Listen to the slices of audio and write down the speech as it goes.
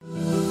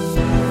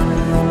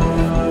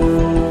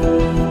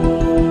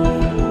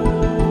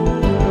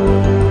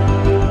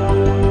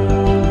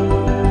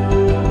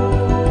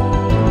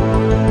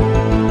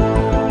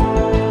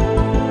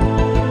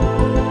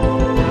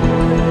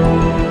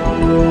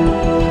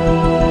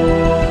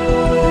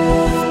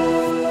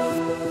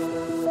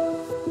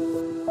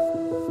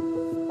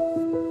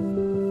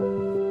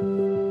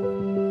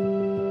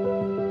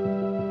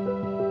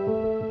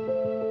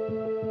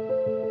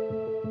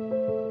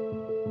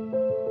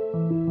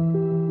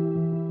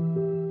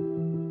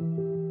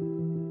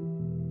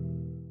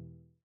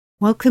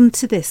Welcome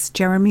to this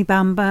Jeremy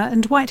Bamber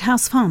and White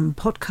House Farm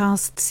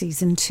podcast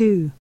Season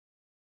 2.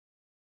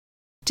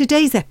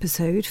 Today's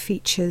episode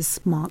features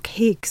Mark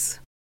Higgs.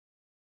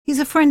 He's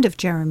a friend of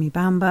Jeremy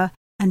Bamber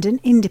and an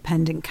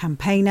independent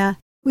campaigner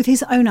with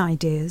his own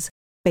ideas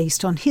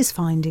based on his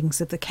findings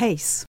of the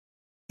case.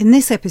 In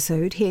this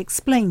episode, he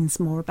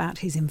explains more about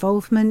his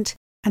involvement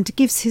and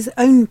gives his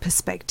own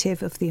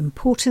perspective of the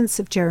importance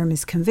of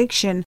Jeremy's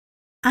conviction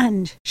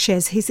and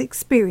shares his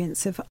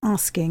experience of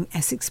asking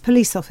Essex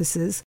police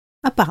officers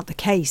about the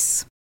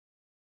case.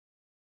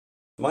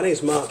 My name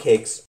is Mark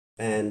Higgs,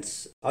 and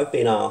I've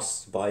been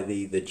asked by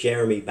the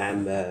Jeremy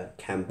Bamber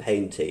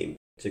campaign team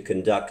to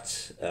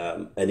conduct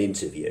an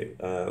interview.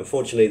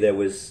 Unfortunately, there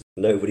was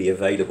nobody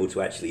available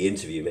to actually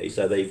interview me,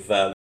 so they've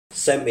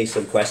sent me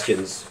some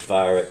questions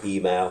via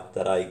email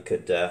that I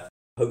could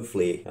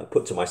hopefully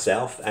put to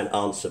myself and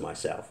answer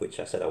myself, which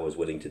I said I was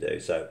willing to do.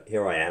 So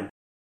here I am,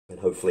 and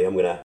hopefully I'm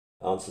going to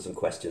answer some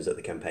questions that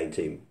the campaign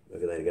team are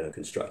going to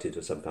construct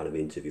into some kind of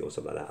interview or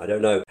something like that. I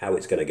don't know how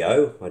it's going to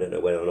go. I don't know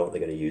whether or not they're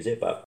going to use it,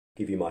 but I'll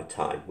give you my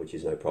time, which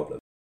is no problem.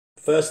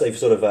 First, they've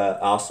sort of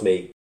asked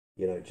me,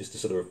 just to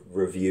sort of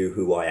review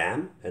who I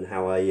am and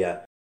how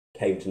I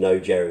came to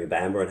know Jeremy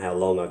Bamber and how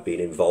long I've been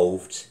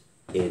involved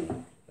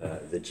in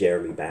the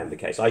Jeremy Bamber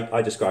case.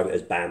 I describe it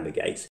as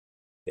Bambergate.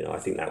 I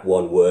think that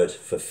one word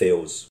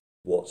fulfills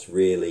what's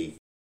really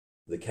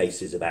the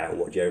case is about and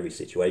what Jeremy's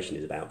situation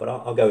is about, but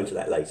I'll go into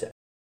that later.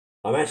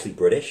 I'm actually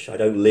British. I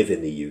don't live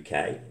in the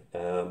UK.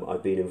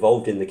 I've been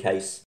involved in the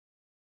case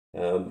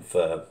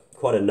for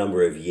quite a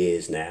number of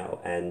years now,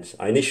 and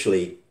I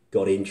initially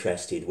got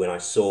interested when I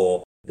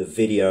saw the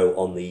video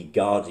on the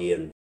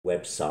Guardian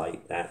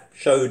website that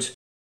showed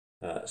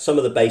some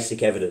of the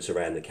basic evidence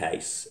around the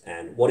case,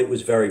 and what it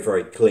was very,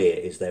 very clear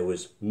is there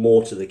was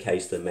more to the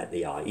case than met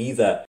the eye.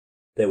 Either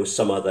there was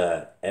some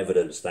other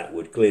evidence that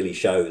would clearly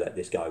show that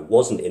this guy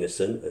wasn't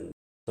innocent and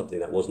something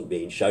that wasn't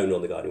being shown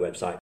on the Guardian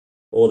website,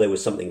 or there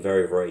was something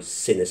very, very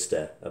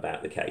sinister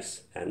about the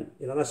case. And,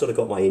 that sort of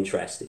got my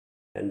interest.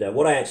 And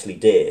what I actually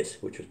did,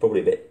 which was probably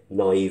a bit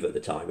naive at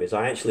the time, is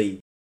I actually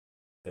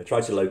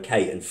tried to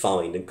locate and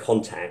find and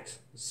contact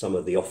some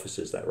of the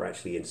officers that were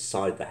actually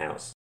inside the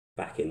house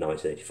back in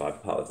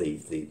 1985, part of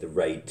the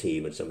raid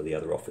team and some of the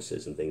other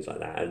officers and things like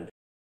that,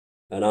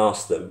 and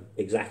asked them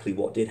exactly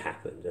what did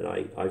happen. And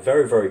I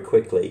very, very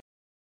quickly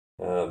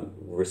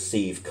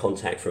received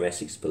contact from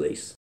Essex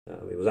Police.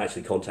 It was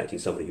actually contacting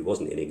somebody who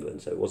wasn't in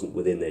England, so it wasn't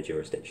within their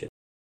jurisdiction,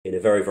 in a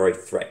very, very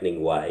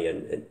threatening way.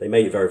 And they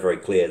made it very, very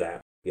clear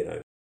that,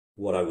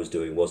 what I was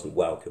doing wasn't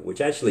welcome,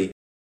 which actually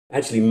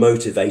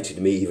motivated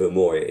me even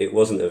more. It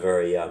wasn't a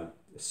very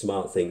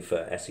smart thing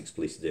for Essex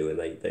Police to do, and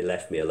they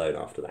left me alone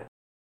after that.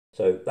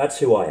 So that's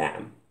who I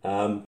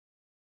am.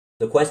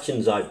 The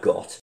questions I've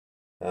got,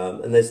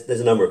 and there's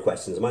a number of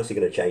questions. I'm actually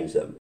going to change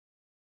them.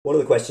 One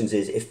of the questions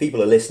is, if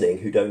people are listening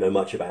who don't know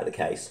much about the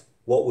case,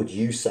 what would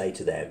you say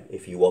to them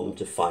if you want them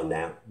to find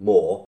out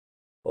more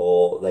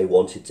or they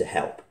wanted to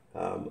help?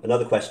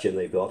 Another question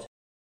they've got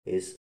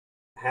is,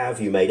 have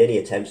you made any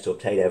attempts to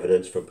obtain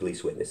evidence from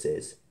police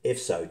witnesses?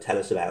 If so, tell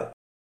us about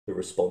the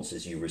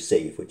responses you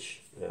received,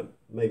 which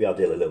maybe I'll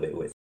deal a little bit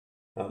with.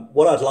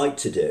 What I'd like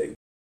to do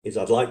is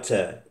I'd like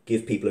to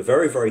give people a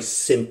very, very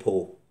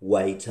simple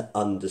way to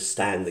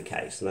understand the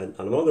case. And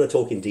I'm not going to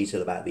talk in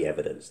detail about the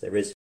evidence. There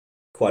is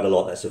quite a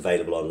lot that's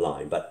available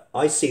online, but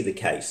I see the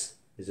case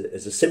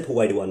as a simple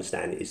way to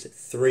understand it is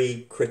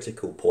 3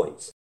 critical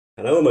points.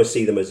 And I almost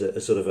see them as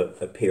a sort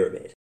of a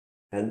pyramid.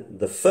 And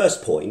the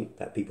first point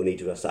that people need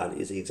to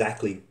understand is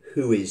exactly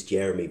who is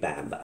Jeremy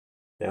Bamber.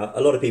 Now,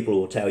 a lot of people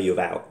will tell you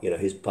about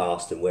his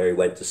past and where he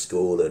went to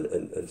school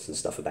and some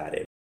stuff about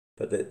him.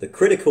 But the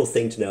critical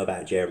thing to know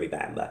about Jeremy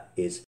Bamber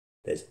is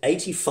there's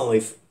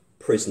 85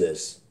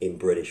 prisoners in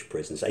British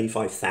prisons,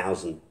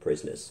 85,000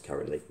 prisoners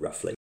currently,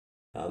 roughly.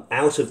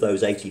 Out of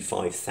those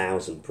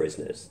 85,000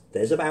 prisoners,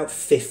 there's about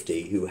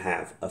 50 who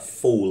have a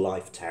full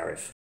life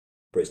tariff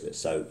prisoners.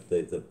 So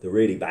the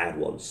really bad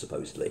ones,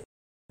 supposedly,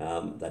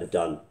 that have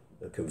done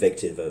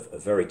convicted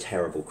of very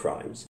terrible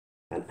crimes.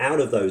 And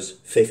out of those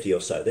 50 or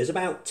so, there's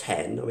about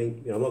 10. I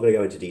mean, I'm not going to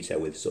go into detail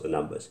with sort of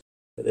numbers,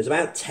 but there's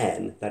about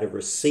 10 that have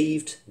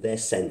received their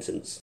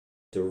sentence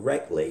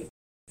directly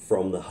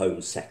from the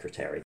Home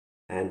Secretary.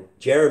 And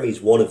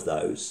Jeremy's one of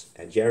those,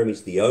 and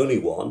Jeremy's the only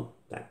one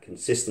that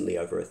consistently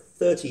over a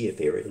 30-year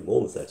period, and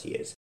more than 30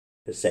 years,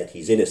 has said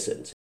he's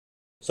innocent.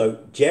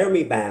 So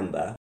Jeremy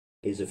Bamber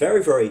is a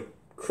very, very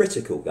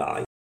critical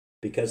guy,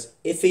 because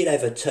if it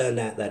ever turned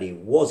out that he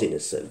was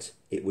innocent,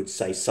 it would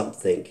say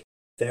something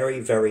very,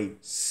 very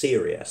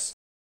serious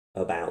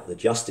about the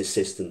justice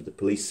system, the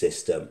police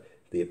system,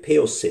 the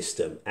appeals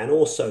system, and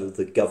also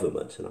the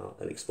government, and I'll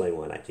explain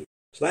why that is.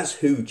 So that's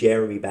who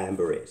Jeremy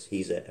Bamber is.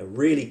 He's a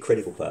really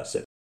critical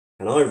person.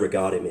 And I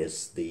regard him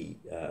as the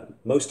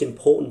most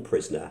important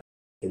prisoner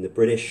in the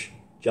British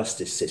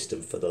justice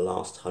system for the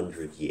last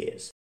 100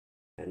 years.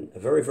 And a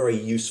very, very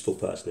useful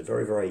person, a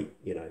very, very,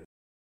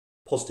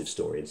 positive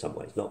story in some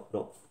ways, not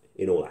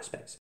in all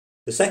aspects.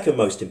 The second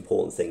most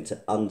important thing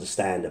to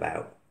understand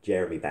about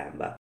Jeremy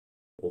Bamber,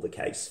 or the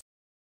case,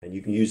 And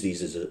you can use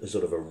these as a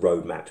sort of a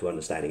roadmap to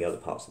understanding other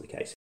parts of the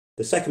case.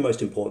 The second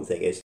most important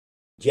thing is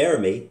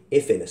Jeremy,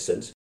 if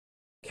innocent,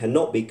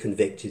 cannot be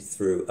convicted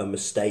through a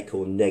mistake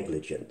or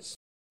negligence.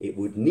 It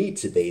would need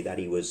to be that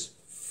he was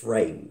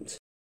framed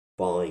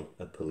by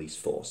a police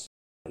force,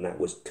 and that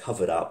was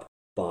covered up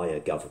by a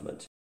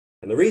government.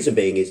 And the reason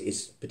being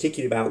is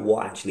particularly about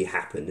what actually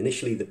happened.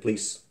 Initially, the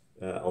police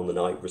on the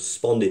night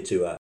responded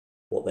to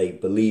what they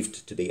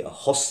believed to be a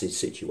hostage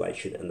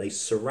situation, and they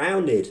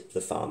surrounded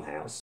the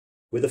farmhouse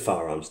with a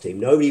firearms team.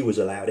 Nobody was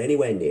allowed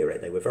anywhere near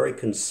it. They were very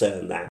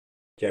concerned that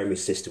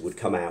Jeremy's sister would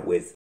come out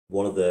with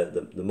one of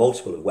the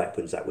multiple of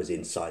weapons that was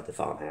inside the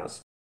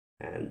farmhouse.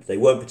 And they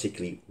weren't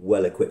particularly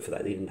well equipped for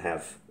that. They didn't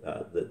have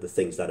the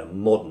things that a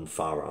modern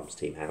firearms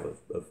team have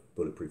of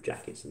bulletproof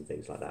jackets and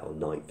things like that, or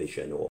night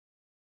vision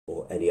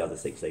or any other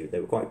things. They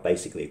were quite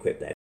basically equipped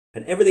there.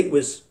 And everything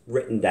was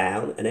written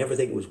down and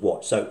everything was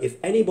watched. So if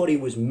anybody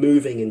was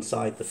moving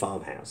inside the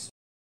farmhouse,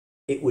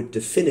 it would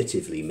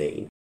definitively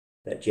mean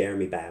that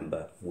Jeremy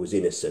Bamber was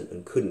innocent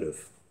and couldn't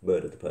have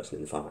murdered the person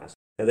in the farmhouse.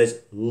 Now, there's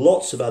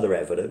lots of other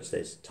evidence.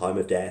 There's time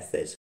of death,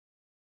 there's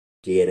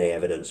DNA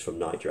evidence from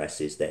night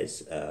dresses,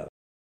 there's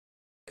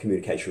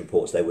communication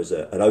reports. There was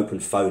an open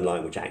phone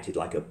line which acted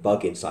like a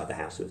bug inside the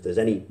house. So if there's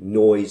any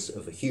noise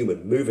of a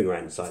human moving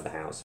around inside the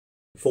house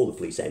before the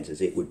police enters,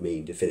 it would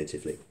mean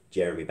definitively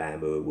Jeremy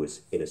Bamber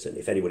was innocent.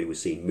 If anybody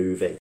was seen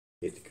moving,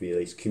 if the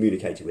police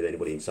communicated with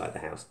anybody inside the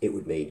house, it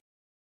would mean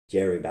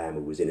Jeremy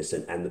Bamber was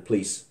innocent, and the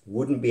police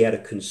wouldn't be able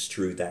to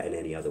construe that in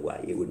any other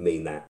way. It would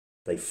mean that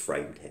they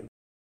framed him.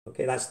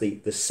 Okay, that's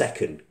the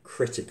second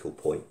critical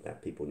point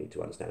that people need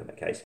to understand about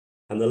the case.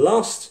 And the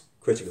last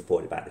critical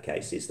point about the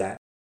case is that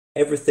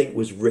everything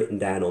was written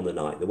down on the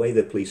night. The way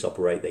the police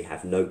operate, they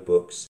have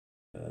notebooks.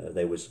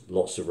 There was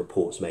lots of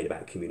reports made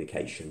about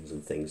communications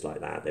and things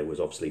like that. There was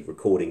obviously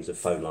recordings of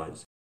phone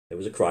lines. There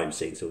was a crime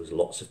scene, so there was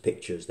lots of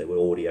pictures. There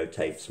were audio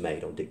tapes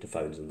made on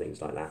dictaphones and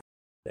things like that.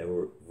 There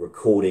were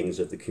recordings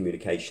of the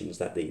communications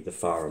that the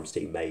firearms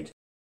team made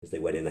as they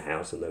went in the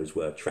house, and those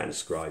were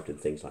transcribed and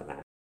things like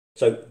that.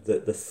 So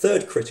the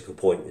third critical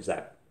point is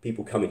that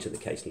people coming to the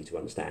case need to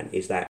understand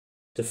is that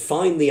to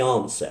find the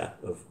answer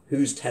of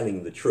who's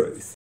telling the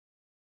truth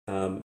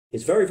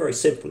is very, very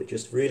simple. It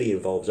just really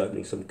involves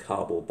opening some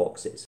cardboard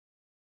boxes.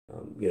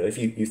 If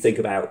you think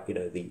about,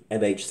 the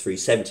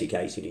MH370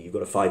 case, you've got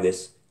to find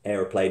this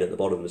aeroplane at the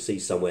bottom of the sea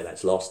somewhere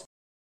that's lost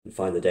and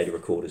find the data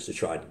recorders to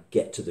try and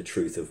get to the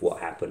truth of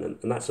what happened.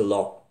 And that's a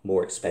lot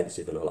more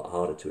expensive and a lot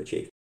harder to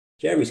achieve.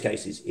 Jeremy's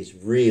case is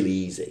really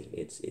easy.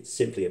 It's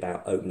simply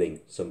about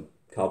opening some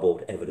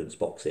cardboard evidence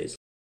boxes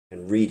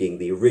and reading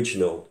the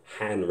original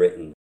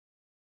handwritten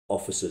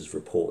officers'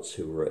 reports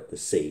who were at the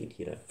scene,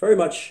 very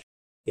much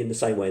in the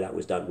same way that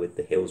was done with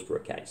the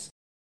Hillsborough case.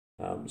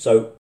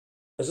 So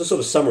as a sort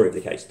of summary of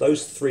the case,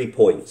 those 3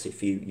 points,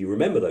 if you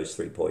remember those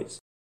 3 points,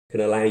 can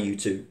allow you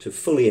to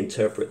fully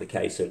interpret the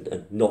case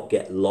and not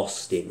get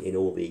lost in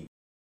all the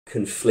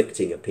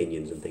conflicting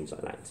opinions and things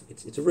like that.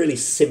 It's a really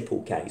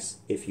simple case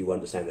if you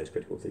understand those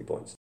critical 3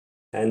 points.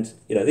 And,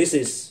 this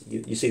is,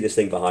 you see this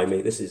thing behind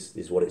me, this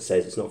is what it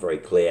says. It's not very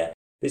clear.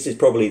 This is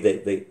probably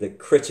the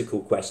critical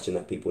question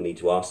that people need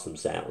to ask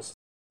themselves.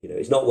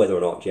 It's not whether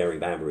or not Jeremy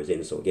Bamber is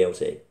innocent or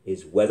guilty,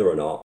 it's whether or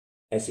not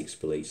Essex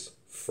Police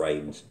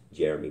framed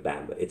Jeremy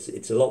Bamber.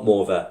 It's a lot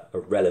more of a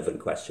relevant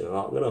question. And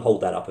I'm going to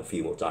hold that up a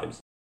few more times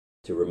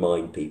to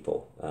remind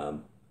people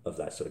of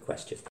that sort of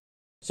question.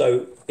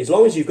 So as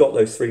long as you've got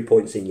those 3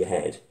 points in your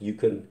head, you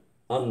can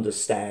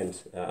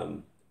understand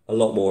a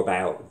lot more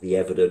about the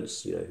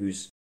evidence,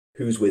 who's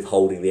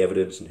withholding the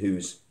evidence and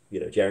who's,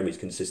 Jeremy's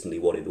consistently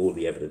wanted all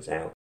the evidence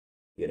out,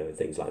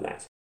 things like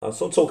that. I'll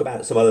sort of talk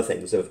about some other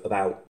things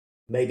about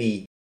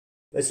maybe,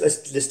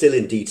 let's distill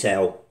in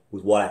detail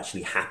with what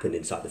actually happened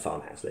inside the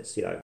farmhouse. Let's,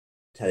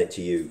 tell it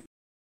to you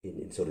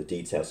in sort of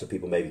detail so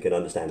people maybe can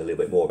understand a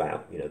little bit more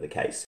about, the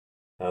case.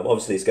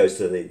 Obviously, this goes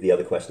to the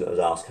other question that was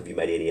asked, have you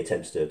made any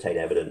attempts to obtain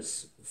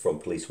evidence from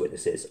police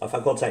witnesses? I've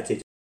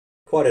contacted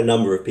quite a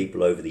number of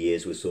people over the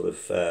years with sort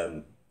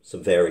of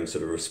some varying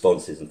sort of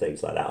responses and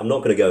things like that. I'm not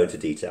going to go into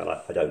detail,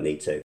 I don't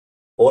need to.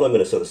 All I'm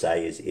going to sort of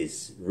say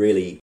is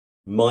really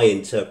my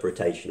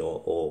interpretation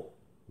or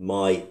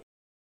my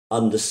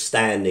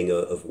understanding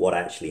of what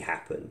actually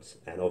happened.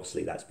 And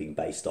obviously that's been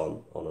based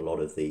on a lot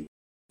of the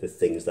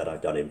things that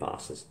I've done in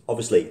past.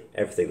 Obviously,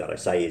 everything that I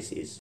say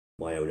is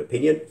my own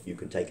opinion. You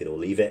can take it or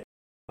leave it.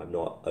 I'm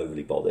not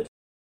overly bothered.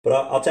 But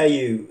I'll tell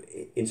you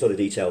in sort of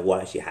detail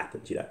what actually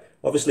happened.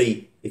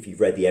 Obviously, if you've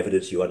read the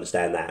evidence, you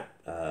understand that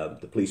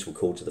the police were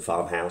called to the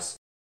farmhouse.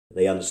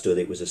 They understood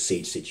it was a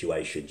siege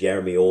situation.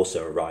 Jeremy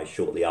also arrived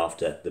shortly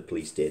after the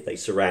police did. They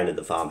surrounded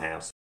the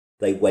farmhouse.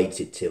 They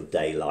waited till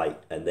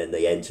daylight, and then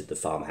they entered the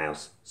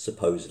farmhouse,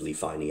 supposedly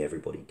finding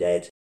everybody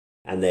dead.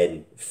 And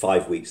then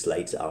 5 weeks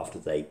later, after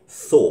they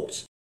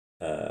thought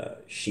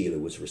Sheila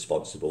was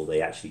responsible,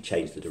 they actually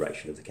changed the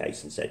direction of the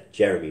case and said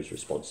Jeremy was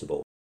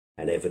responsible,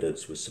 and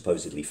evidence was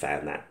supposedly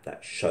found that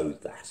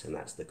showed that, and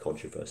that's the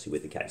controversy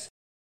with the case.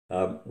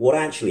 What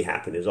actually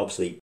happened is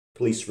obviously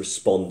police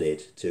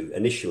responded to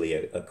initially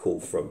a call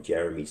from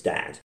Jeremy's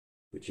dad,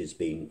 which has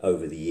been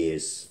over the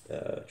years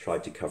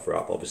tried to cover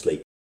up.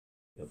 Obviously,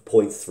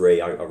 point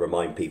three, I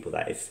remind people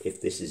that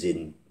if this is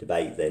in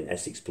debate, then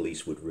Essex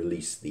Police would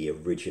release the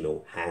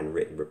original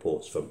handwritten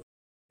reports from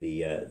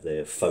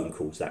the phone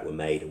calls that were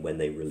made and when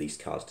they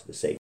released cars to the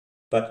scene.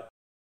 But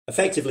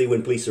effectively,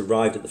 when police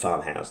arrived at the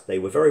farmhouse, they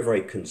were very,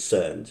 very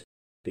concerned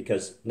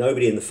because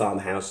nobody in the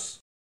farmhouse,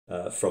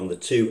 from the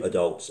two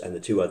adults and the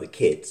two other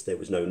kids, there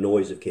was no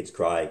noise of kids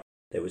crying,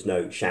 there was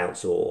no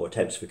shouts or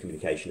attempts for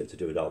communication of the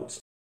two adults.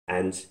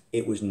 And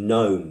it was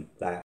known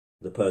that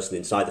the person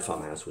inside the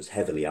farmhouse was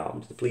heavily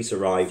armed. The police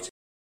arrived,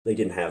 they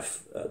didn't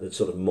have the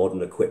sort of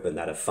modern equipment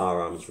that a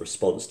firearms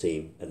response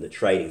team and the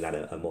training that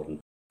a modern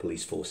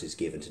police force is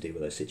given to deal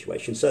with those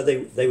situations. So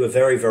they were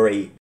very,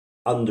 very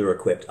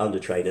under-equipped,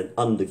 under-trained and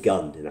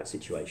under-gunned in that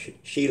situation.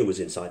 Sheila was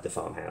inside the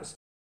farmhouse.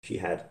 She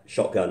had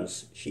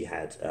shotguns, she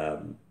had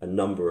a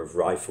number of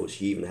rifles,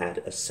 she even had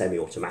a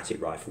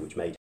semi-automatic rifle which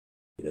made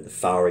the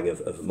firing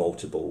of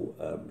multiple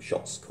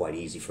shots quite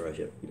easy for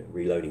her,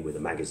 reloading with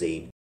a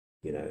magazine,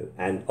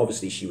 and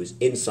obviously she was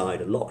inside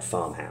a locked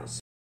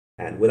farmhouse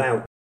and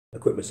without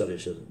equipment such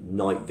as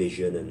night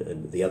vision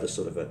and the other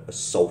sort of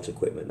assault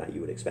equipment that you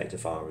would expect a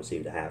firearm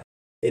team to have.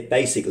 It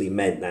basically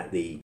meant that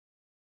the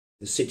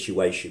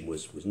situation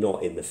was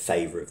not in the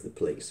favour of the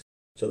police.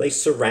 So they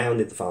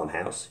surrounded the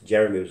farmhouse.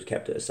 Jeremy was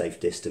kept at a safe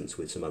distance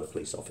with some other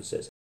police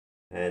officers.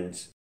 And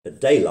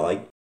at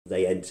daylight,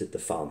 they entered the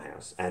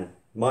farmhouse. And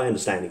my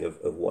understanding of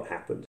what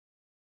happened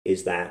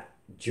is that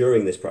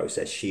during this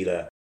process,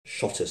 Sheila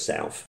shot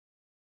herself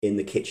in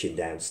the kitchen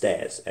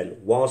downstairs. And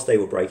whilst they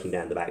were breaking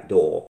down the back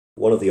door,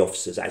 one of the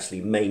officers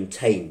actually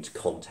maintained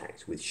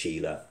contact with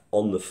Sheila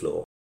on the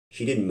floor.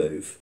 She didn't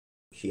move.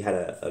 She had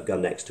a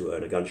gun next to her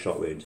and a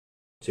gunshot wound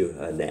to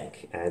her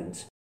neck.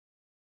 And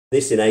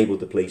this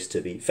enabled the police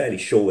to be fairly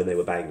sure when they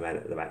were banging around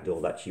at the back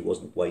door that she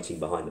wasn't waiting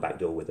behind the back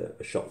door with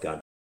a shotgun.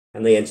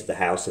 And they entered the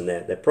house, and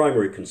their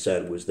primary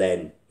concern was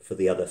then for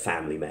the other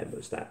family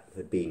members that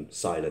had been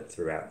silent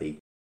throughout the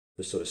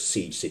sort of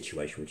siege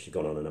situation, which had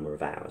gone on a number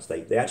of hours.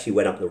 They actually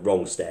went up the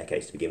wrong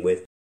staircase to begin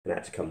with and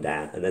had to come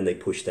down, and then they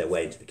pushed their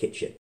way into the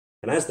kitchen.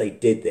 And as they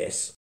did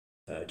this,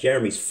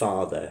 Jeremy's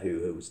father,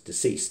 who was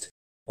deceased,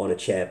 on a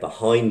chair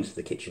behind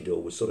the kitchen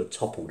door was sort of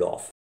toppled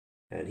off.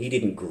 And he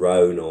didn't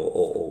groan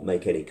or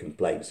make any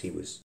complaints. He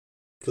was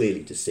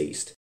clearly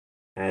deceased.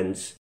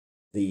 And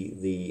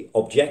the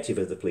objective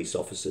of the police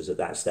officers at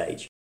that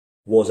stage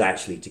was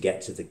actually to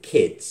get to the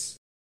kids,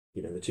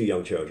 the two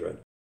young children,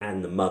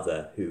 and the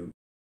mother, who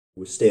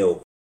was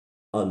still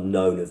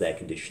unknown of their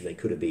condition. They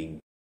could have been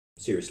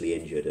seriously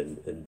injured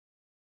and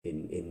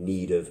in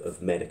need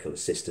of medical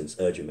assistance,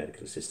 urgent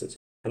medical assistance.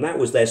 And that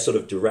was their sort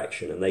of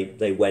direction. And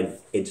they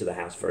went into the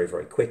house very,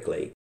 very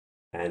quickly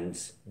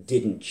and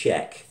didn't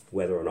check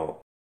whether or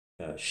not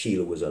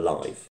Sheila was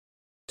alive.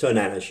 Turned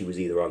out that she was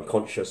either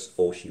unconscious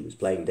or she was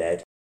playing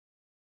dead.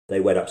 They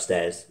went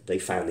upstairs. They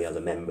found the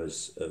other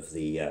members of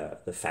the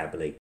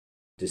family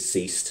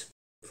deceased.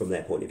 From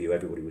their point of view,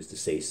 everybody was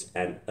deceased.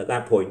 And at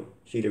that point,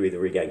 Sheila either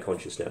regained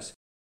consciousness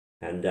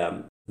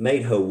and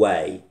made her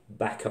way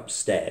back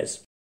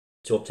upstairs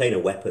to obtain a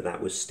weapon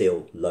that was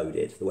still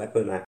loaded. The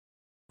weapon that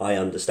I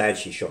understand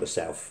she shot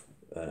herself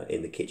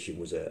in the kitchen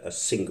was a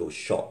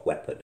single-shot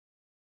weapon.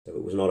 So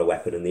it was not a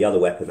weapon, and the other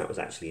weapon that was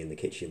actually in the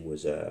kitchen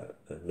was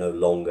no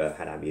longer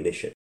had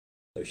ammunition.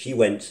 So she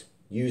went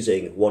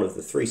using one of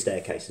the 3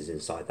 staircases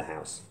inside the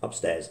house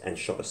upstairs and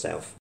shot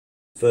herself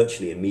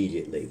virtually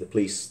immediately. The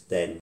police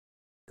then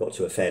got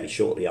to her fairly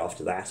shortly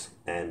after that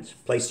and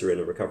placed her in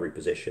a recovery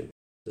position.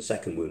 The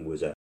second wound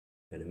was an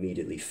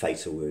immediately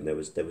fatal wound.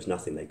 There was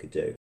nothing they could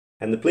do.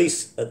 And the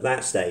police at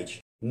that stage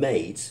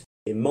made,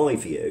 in my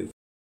view,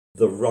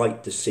 the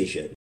right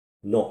decision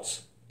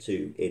not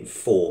to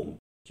inform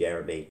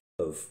Jeremy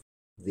of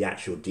the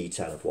actual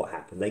detail of what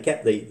happened. They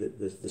kept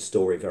the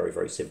story very,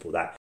 very simple,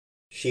 that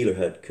Sheila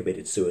had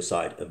committed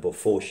suicide, and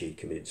before she had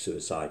committed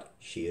suicide,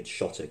 she had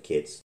shot her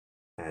kids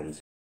and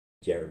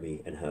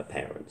Jeremy and her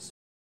parents,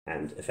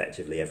 and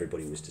effectively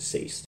everybody was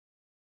deceased.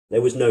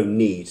 There was no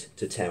need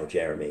to tell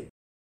Jeremy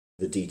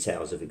the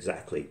details of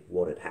exactly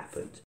what had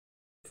happened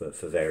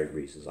for varying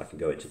reasons. I can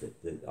go into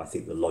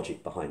the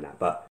logic behind that,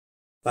 but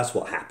that's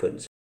what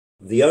happened.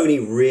 The only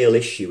real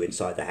issue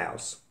inside the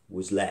house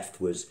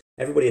was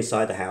everybody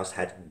inside the house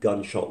had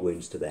gunshot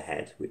wounds to their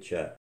head, which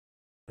I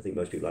think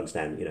most people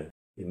understand,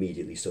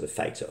 immediately sort of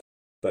fatal.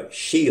 But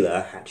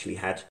Sheila actually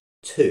had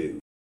 2,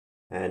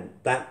 and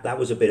that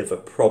was a bit of a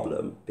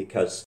problem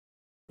because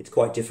it's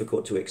quite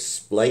difficult to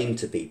explain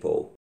to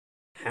people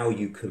how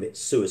you commit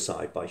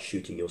suicide by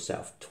shooting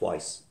yourself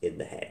twice in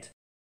the head.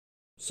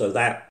 So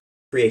that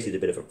created a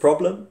bit of a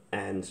problem,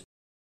 and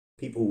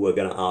people were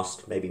going to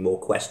ask maybe more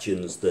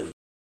questions than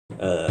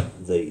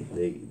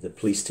the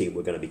police team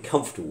were going to be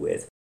comfortable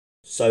with.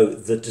 So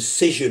the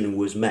decision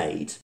was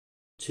made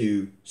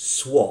to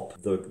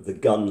swap the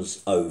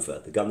guns over,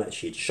 the gun that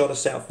she had shot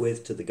herself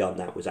with to the gun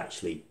that was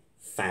actually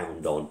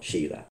found on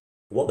Sheila.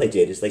 What they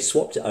did is they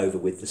swapped it over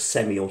with the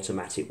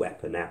semi-automatic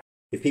weapon. Now,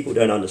 if people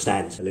don't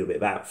understand a little bit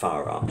about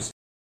firearms,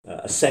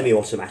 A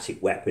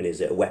semi-automatic weapon is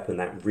a weapon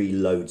that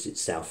reloads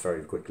itself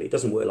very quickly. It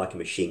doesn't work like a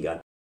machine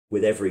gun.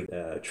 With every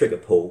trigger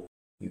pull,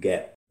 you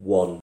get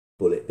one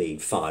bullet being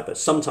fired. But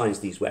sometimes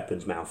these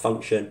weapons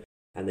malfunction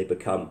and they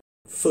become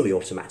fully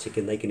automatic,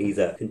 and they can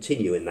either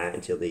continue in that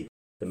until the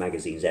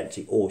magazine's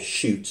empty or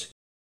shoot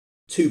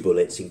 2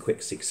 bullets in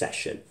quick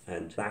succession.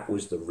 And that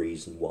was the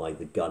reason why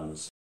the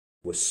guns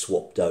were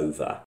swapped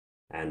over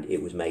and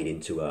it was made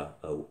into a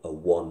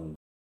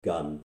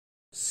one-gun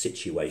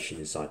situation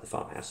inside the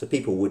farmhouse, so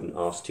people wouldn't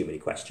ask too many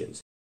questions.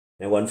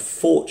 Now,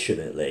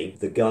 unfortunately,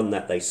 the gun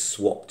that they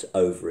swapped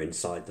over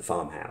inside the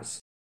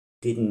farmhouse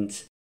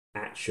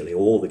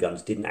all the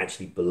guns didn't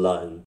actually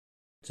belong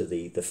to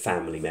the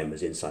family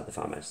members inside the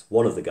farmhouse.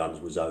 One of the guns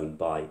was owned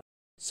by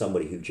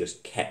somebody who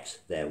just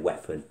kept their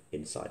weapon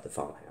inside the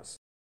farmhouse.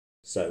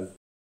 So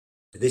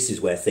this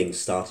is where things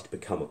started to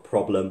become a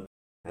problem,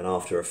 and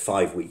after a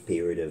 5-week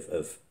period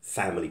of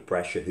family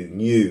pressure, who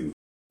knew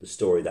the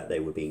story that they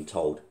were being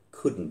told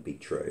couldn't be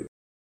true,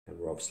 and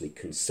were obviously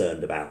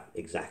concerned about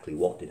exactly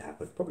what did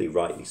happen, probably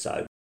rightly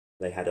so.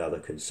 They had other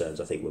concerns,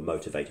 I think, were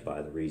motivated by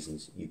other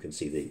reasons. You can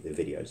see the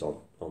videos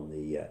on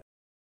the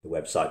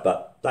website.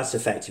 But that's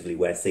effectively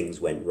where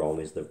things went wrong,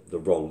 is the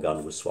wrong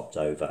gun was swapped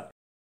over,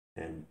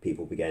 and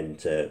people began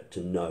to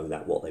know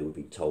that what they were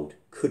being told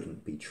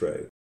couldn't be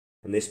true.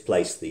 And this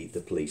placed the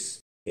police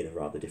in a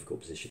rather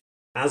difficult position.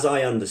 As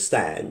I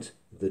understand,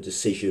 the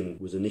decision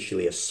was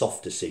initially a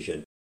soft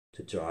decision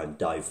to try and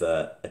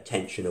divert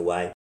attention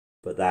away,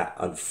 but that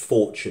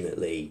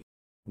unfortunately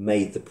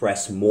made the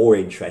press more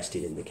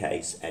interested in the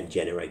case and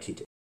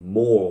generated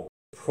more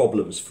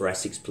problems for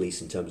Essex Police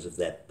in terms of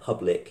their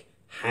public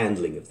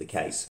handling of the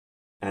case,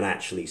 and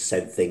actually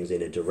sent things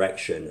in a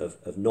direction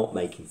of not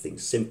making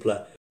things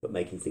simpler, but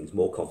making things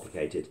more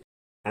complicated.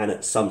 And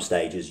at some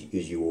stage, as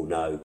you all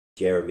know,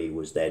 Jeremy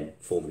was then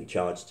formally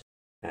charged,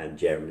 and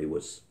Jeremy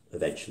was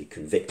eventually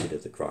convicted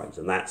of the crimes.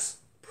 And that's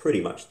pretty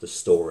much the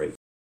story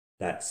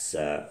that's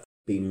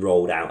been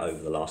rolled out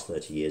over the last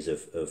 30 years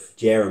of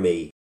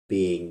Jeremy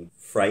being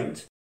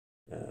framed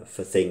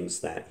for things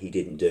that he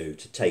didn't do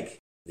to take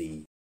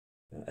the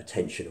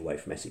attention away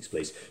from Essex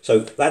Police. So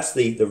that's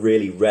the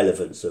really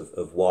relevance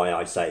of why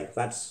I say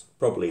that's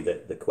probably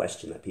the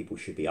question that people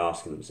should be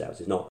asking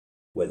themselves, is not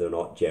whether or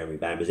not Jeremy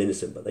Bamber is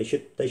innocent, but they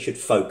should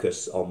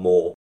focus on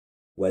more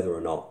whether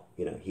or not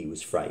he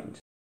was framed,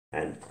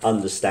 and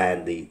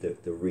understand the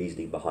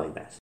reasoning behind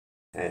that.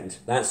 And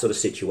that sort of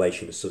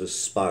situation has sort of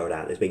spiraled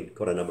out. There's been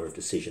quite a number of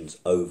decisions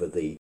over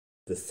the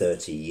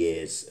 30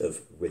 years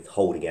of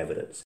withholding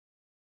evidence.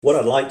 What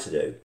I'd like to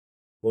do,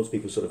 once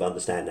people sort of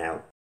understand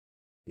now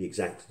the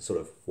exact sort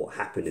of what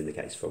happened in the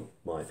case, from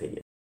my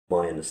opinion,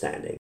 my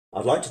understanding,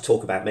 I'd like to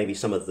talk about maybe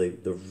some of the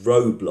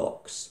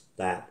roadblocks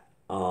that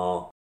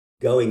are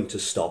going to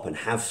stop and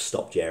have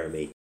stopped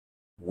Jeremy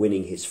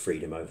winning his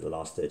freedom over the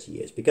last 30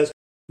 years. Because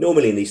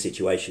normally in these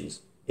situations,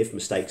 if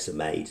mistakes are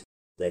made,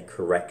 they're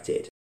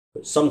corrected.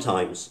 But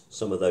sometimes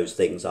some of those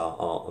things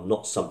are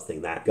not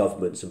something that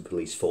governments and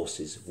police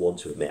forces want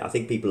to admit. I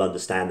think people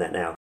understand that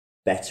now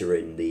better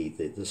in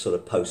the sort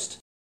of post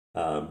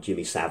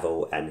Jimmy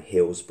Savile and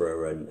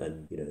Hillsborough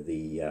and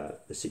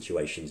the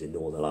situations in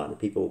Northern Ireland.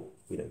 People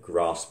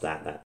grasp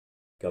that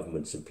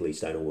governments and police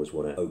don't always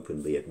want to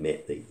openly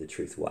admit the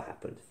truth of what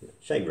happened.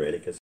 Shame really,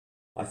 because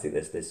I think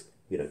there's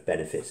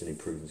benefits and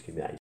improvements can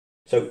be made.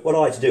 So what I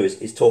like to do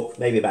is talk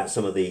maybe about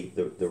some of the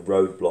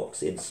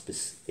roadblocks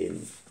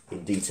in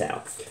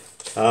detail.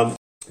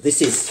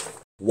 This is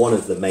one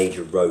of the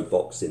major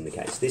roadblocks in the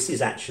case. This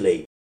is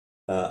actually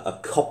a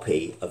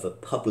copy of a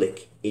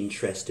public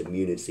interest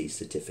immunity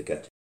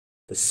certificate,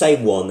 the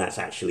same one that's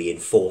actually in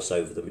force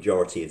over the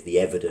majority of the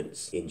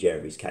evidence in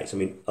Jeremy's case. I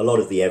mean, a lot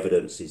of the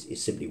evidence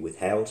is simply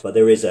withheld, but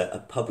there is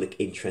a public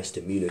interest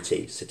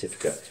immunity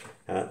certificate.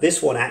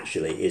 This one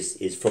actually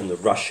is from the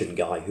Russian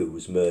guy who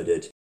was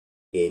murdered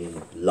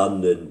in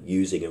London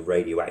using a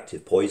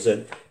radioactive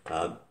poison.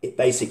 It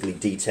basically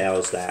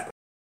details that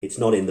it's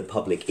not in the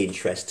public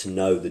interest to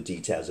know the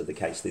details of the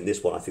case. In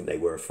this one, I think they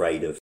were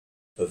afraid of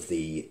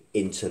the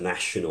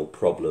international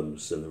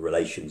problems and the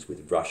relations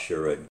with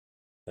Russia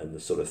and the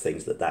sort of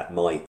things that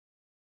might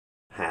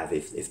have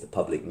if the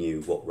public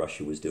knew what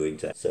Russia was doing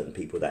to certain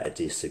people that had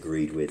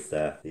disagreed with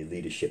the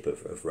leadership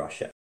of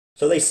Russia.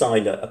 So they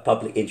signed a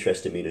public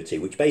interest immunity,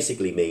 which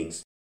basically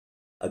means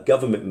a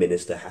government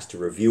minister has to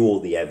review all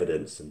the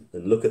evidence and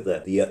look at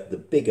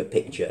the bigger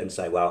picture and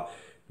say, well,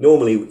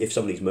 normally if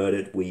somebody's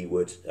murdered, we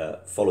would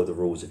follow the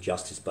rules of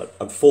justice. But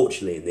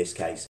unfortunately, in this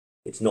case,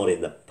 it's not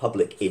in the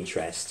public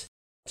interest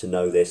to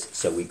know this,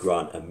 so we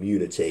grant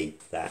immunity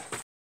that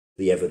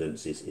the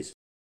evidence is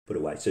put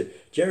away. So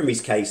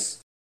Jeremy's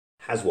case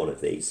has one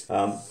of these.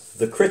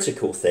 The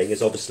critical thing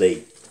is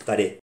obviously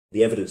that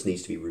the evidence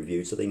needs to be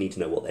reviewed, so they need to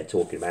know what they're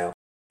talking about.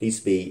 It needs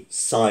to be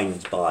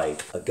signed by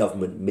a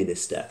government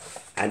minister.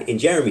 And in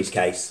Jeremy's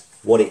case,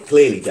 what it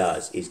clearly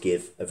does is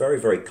give a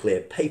very, very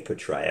clear paper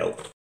trail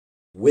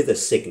with a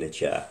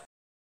signature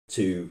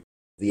to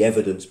the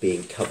evidence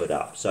being covered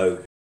up.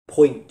 So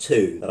point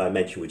 2 that I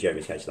mentioned with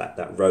Jeremy's case, that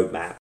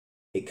roadmap,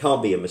 it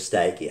can't be a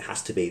mistake. It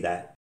has to be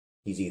that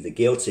he's either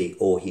guilty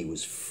or he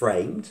was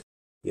framed,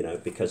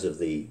 because of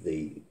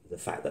the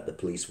fact that the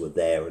police were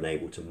there and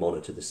able to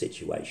monitor the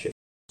situation.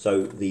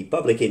 So the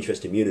public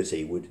interest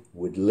immunity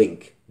would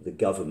link the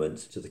government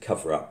to the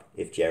cover-up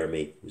if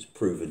Jeremy was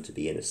proven to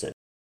be innocent.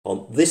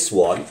 On this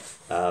one,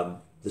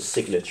 the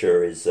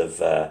signature is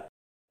of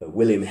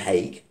William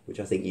Hague, which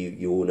I think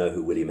you all know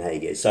who William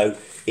Hague is. So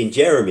in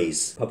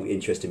Jeremy's public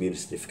interest immunity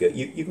certificate,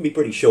 you can be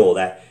pretty sure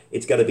that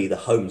it's going to be the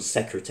Home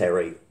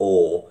Secretary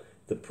or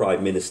the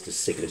Prime Minister's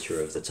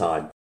signature of the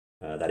time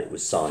that it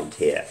was signed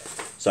here.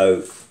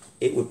 So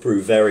it would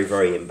prove very,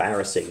 very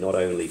embarrassing, not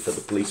only for the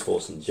police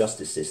force and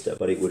justice system,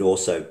 but it would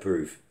also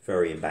prove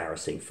very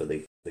embarrassing for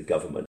the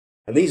government.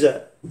 And these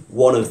are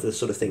one of the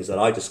sort of things that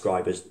I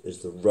describe as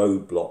the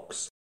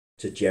roadblocks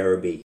to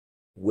Jeremy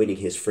winning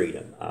his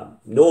freedom.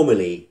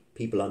 Normally,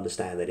 people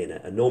understand that in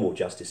a normal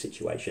justice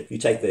situation, if you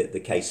take the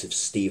case of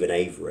Stephen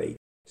Avery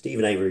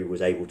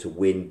was able to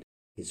win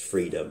his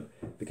freedom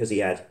because he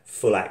had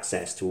full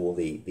access to all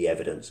the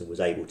evidence and was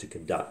able to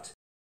conduct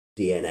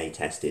DNA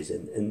tests.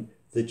 And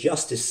the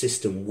justice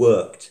system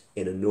worked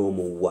in a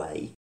normal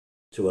way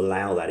to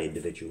allow that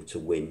individual to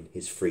win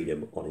his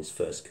freedom on his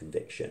first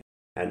conviction.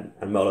 And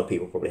a lot of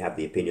people probably have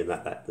the opinion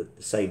that the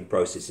same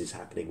process is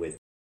happening with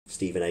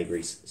Stephen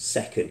Avery's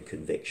second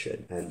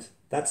conviction. And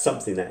that's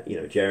something that,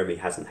 Jeremy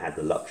hasn't had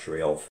the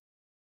luxury of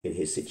in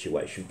his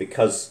situation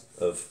because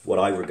of what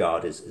I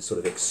regard as sort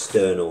of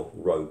external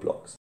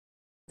roadblocks.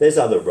 There's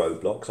other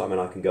roadblocks.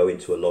 I can go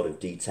into a lot of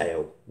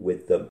detail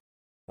with them.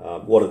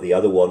 One of the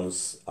other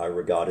ones I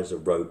regard as a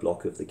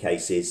roadblock of the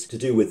case is to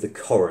do with the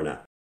coroner.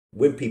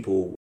 When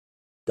people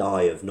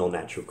die of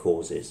non-natural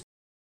causes,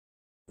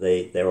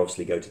 they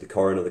obviously go to the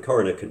coroner. The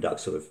coroner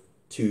conducts sort of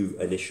two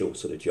initial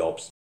sort of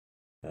jobs,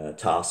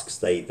 tasks.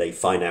 They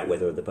find out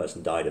whether the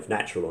person died of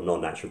natural or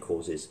non-natural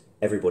causes.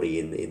 Everybody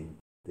in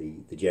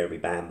the Jeremy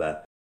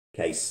Bamber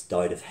case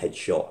died of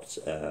headshot,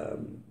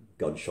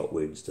 gunshot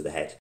wounds to the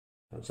head.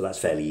 So that's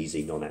fairly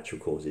easy, non-natural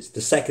causes.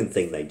 The second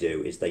thing they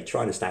do is they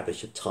try and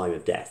establish a time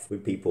of death when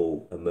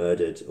people are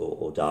murdered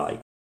or die,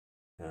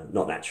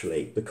 not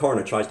naturally. The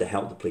coroner tries to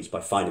help the police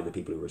by finding the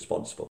people who are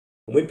responsible.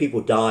 And when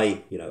people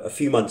die, a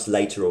few months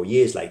later or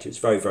years later, it's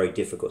very, very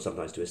difficult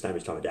sometimes to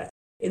establish time of death.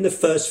 In the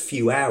first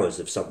few hours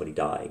of somebody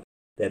dying,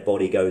 their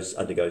body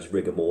undergoes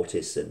rigor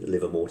mortis and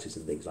liver mortis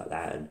and things like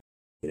that. And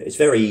it's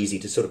very easy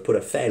to sort of put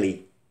a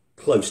fairly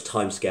close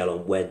timescale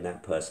on when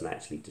that person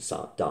actually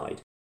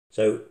died.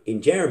 So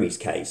in Jeremy's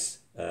case,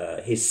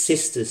 his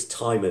sister's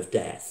time of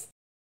death,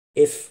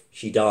 if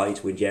she died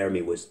when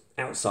Jeremy was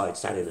outside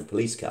sat in a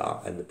police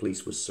car and the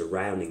police was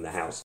surrounding the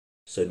house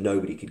so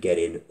nobody could get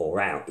in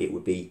or out, it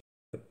would be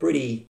a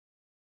pretty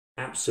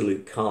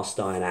absolute cast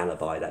iron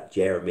alibi that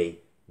Jeremy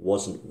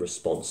wasn't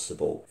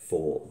responsible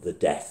for the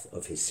death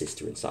of his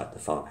sister inside the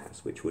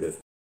farmhouse, which would have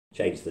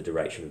changed the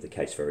direction of the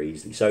case very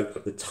easily. So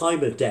the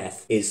time of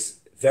death is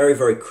very,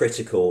 very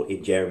critical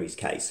in Jeremy's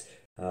case.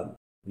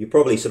 You're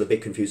probably sort of a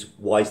bit confused.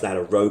 Why is that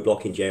a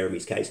roadblock in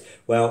Jeremy's case?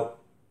 Well,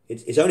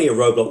 it's only a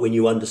roadblock when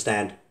you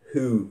understand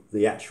who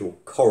the actual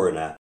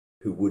coroner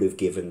who would have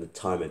given the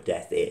time of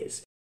death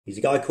is. He's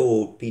a guy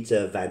called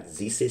Peter Van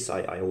Ziesis.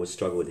 I always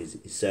struggle with his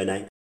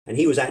surname. And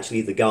he was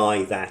actually the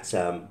guy that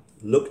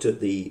looked at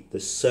the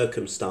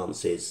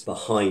circumstances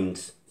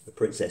behind the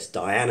Princess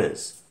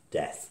Diana's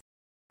death.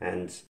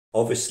 And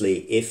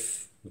obviously,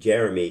 if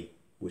Jeremy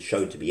was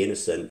shown to be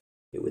innocent,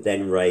 it would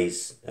then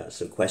raise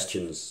some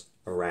questions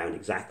around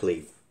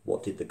exactly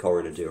what did the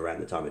coroner do around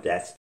the time of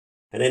death.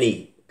 And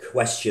any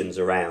questions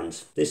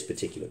around this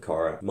particular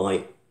coroner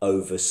might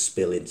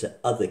overspill into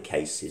other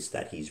cases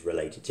that he's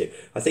related to.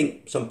 I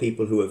think some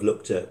people who have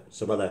looked at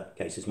some other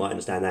cases might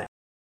understand that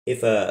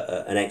if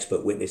an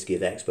expert witness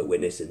gives expert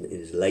witness and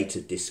is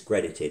later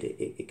discredited,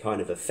 it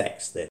kind of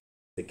affects the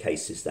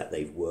cases that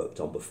they've worked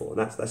on before. And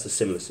that's a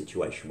similar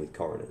situation with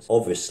coroners.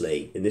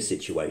 Obviously, in this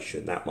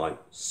situation, that might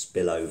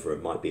spill over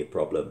and might be a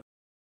problem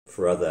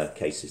for other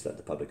cases that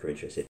the public are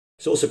interested in.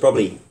 It's also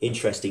probably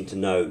interesting to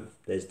know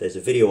there's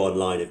a video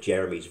online of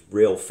Jeremy's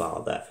real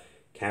father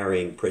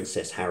carrying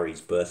Princess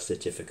Harry's birth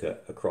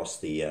certificate across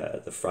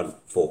the front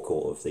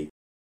forecourt of the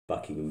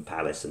Buckingham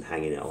Palace and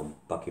hanging it on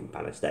Buckingham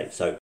Palace Day.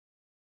 So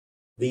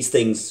these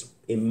things,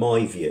 in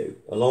my view,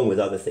 along with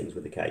other things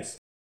with the case,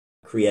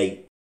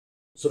 create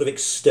sort of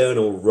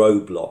external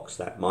roadblocks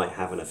that might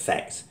have an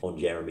effect on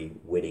Jeremy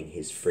winning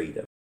his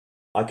freedom.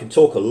 I can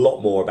talk a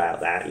lot more about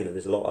that.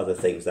 There's a lot of other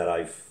things that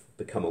I've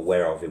become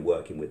aware of in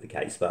working with the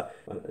case, but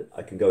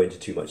I can go into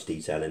too much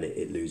detail and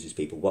it loses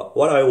people.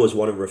 What I always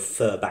want to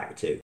refer back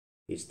to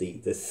is the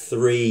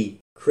three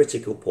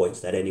critical points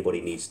that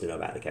anybody needs to know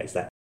about the case.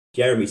 That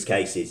Jeremy's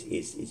case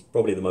is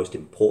probably the most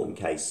important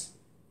case,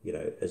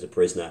 as a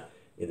prisoner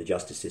in the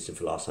justice system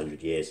for the last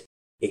 100 years.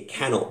 It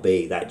cannot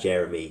be that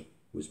Jeremy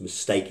was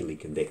mistakenly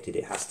convicted.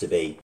 It has to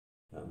be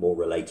more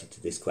related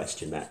to this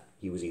question that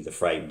he was either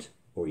framed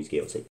or he's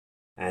guilty.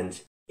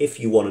 And if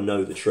you want to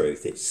know the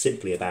truth, it's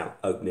simply about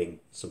opening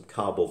some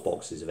cardboard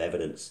boxes of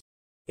evidence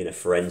in a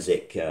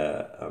forensic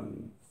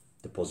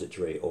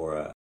depository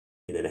or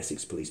in an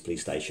Essex police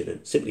station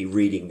and simply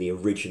reading the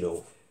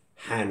original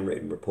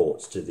handwritten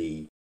reports to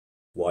the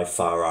why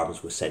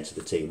firearms were sent to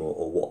the team,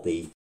 or what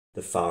the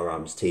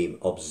firearms team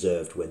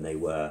observed when they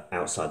were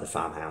outside the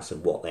farmhouse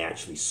and what they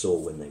actually saw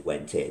when they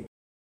went in.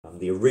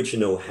 The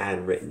original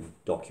handwritten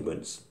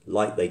documents,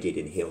 like they did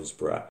in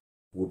Hillsborough,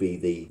 will be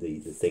the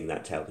thing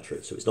that tell the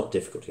truth. So it's not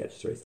difficult to get the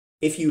truth.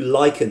 If you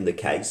liken the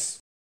case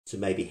to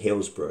maybe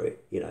Hillsborough,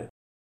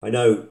 I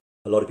know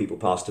a lot of people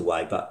passed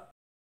away, but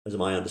as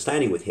my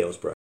understanding with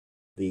Hillsborough,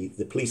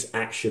 the police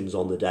actions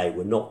on the day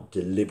were not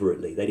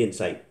deliberately. They didn't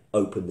say,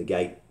 open the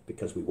gate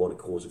because we want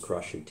to cause a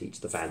crush and teach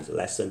the fans a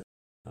lesson.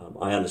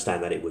 I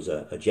understand that it was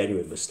a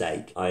genuine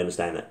mistake. I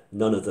understand that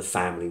none of the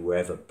family were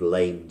ever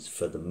blamed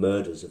for the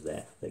murders of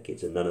their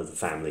kids, and none of the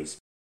families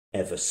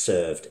ever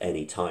served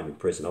any time in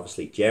prison.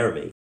 Obviously,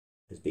 Jeremy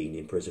has been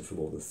in prison for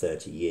more than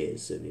 30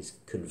 years and is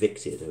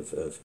convicted of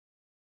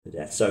the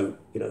death. So,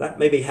 that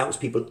maybe helps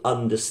people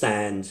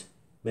understand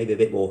maybe a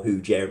bit more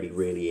who Jeremy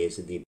really is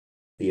and the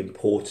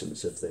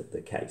importance of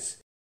the case.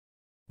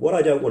 What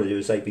I don't want to do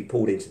is say be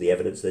pulled into the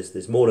evidence.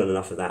 There's more than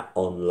enough of that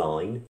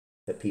online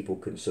that people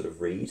can sort of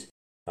read.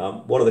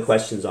 One of the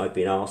questions I've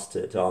been asked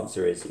to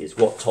answer is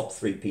what top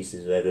 3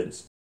 pieces of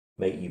evidence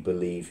make you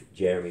believe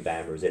Jeremy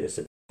Bamber is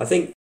innocent? I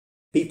think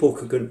people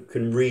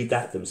can read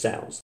that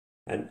themselves.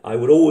 And I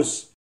would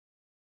always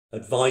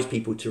advise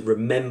people to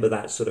remember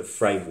that sort of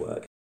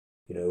framework.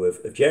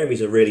 If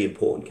Jeremy's a really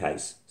important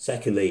case.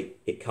 Secondly,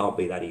 it can't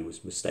be that he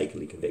was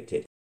mistakenly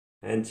convicted.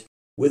 And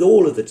with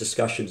all of the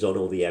discussions on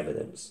all the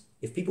evidence,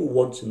 if people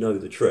want to know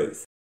the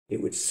truth,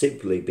 it would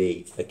simply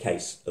be a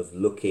case of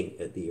looking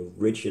at the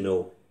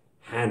original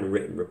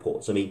handwritten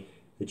reports. I mean,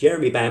 the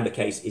Jeremy Bamber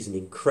case is an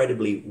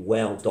incredibly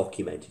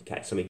well-documented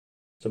case. I mean,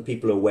 some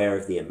people are aware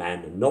of the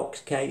Amanda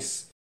Knox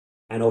case.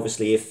 And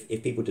obviously, if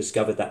people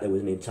discovered that there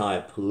was an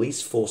entire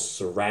police force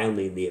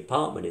surrounding the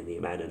apartment in the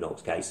Amanda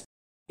Knox case,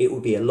 it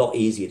would be a lot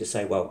easier to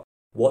say, well,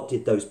 what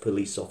did those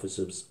police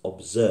officers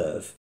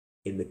observe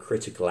in the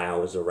critical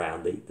hours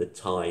around the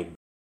time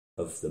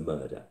of the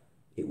murder?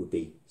 It would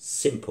be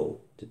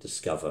simple to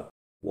discover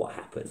what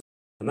happened.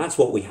 And that's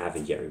what we have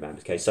in Jeremy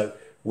Bamber's case. So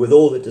with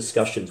all the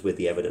discussions with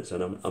the evidence,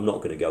 and I'm not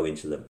going to go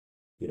into them,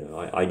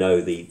 I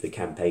know the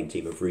campaign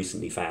team have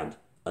recently found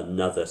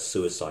another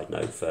suicide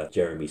note for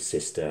Jeremy's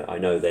sister. I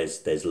know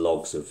there's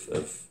logs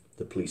of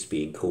the police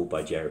being called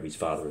by Jeremy's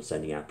father and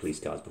sending out police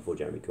cars before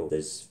Jeremy called.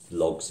 There's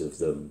logs of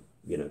them,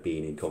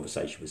 being in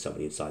conversation with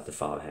somebody inside the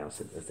farmhouse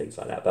and things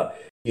like that. But,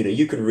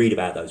 you can read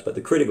about those. But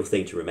the critical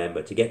thing to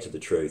remember, to get to the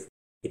truth,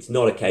 it's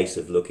not a case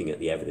of looking at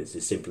the evidence.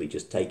 It's simply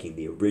just taking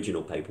the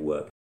original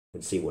paperwork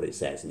and see what it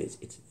says. And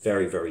it's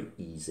very, very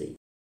easy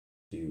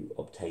to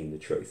obtain the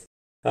truth.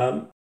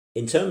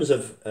 In terms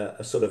of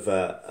a sort of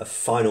a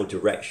final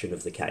direction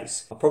of the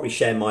case, I'll probably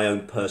share my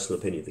own personal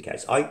opinion of the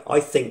case. I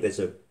think there's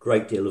a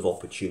great deal of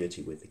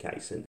opportunity with the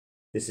case, and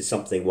this is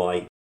something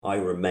why I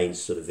remain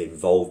sort of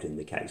involved in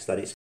the case, that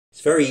it's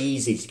very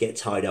easy to get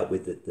tied up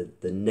with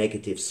the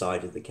negative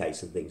side of the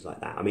case and things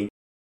like that. I mean,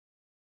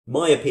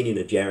 my opinion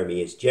of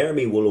Jeremy is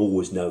Jeremy will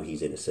always know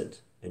he's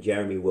innocent, and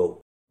Jeremy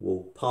will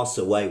pass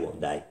away one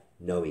day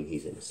knowing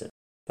he's innocent.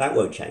 That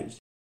won't change.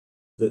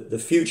 The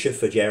future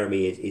for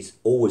Jeremy is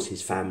always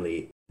his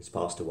family has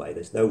passed away.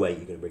 There's no way you're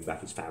going to bring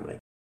back his family.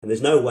 And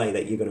there's no way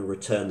that you're going to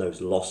return those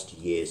lost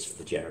years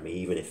for Jeremy,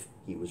 even if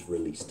he was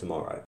released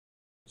tomorrow.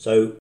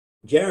 So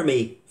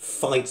Jeremy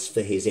fights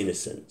for his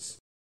innocence.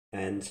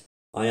 And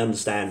I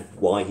understand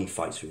why he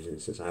fights for his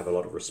innocence. I have a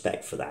lot of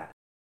respect for that.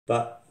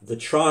 But the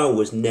trial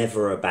was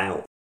never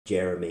about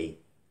Jeremy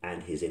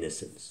and his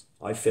innocence.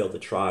 I feel the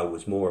trial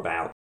was more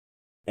about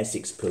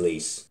Essex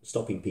Police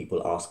stopping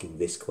people asking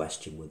this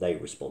question: were they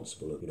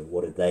responsible?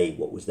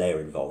 What was their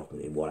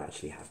involvement in what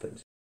actually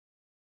happened?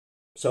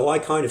 So I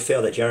kind of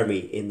feel that Jeremy,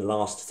 in the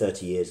last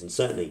 30 years, and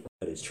certainly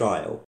at his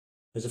trial,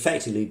 has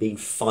effectively been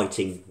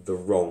fighting the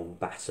wrong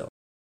battle.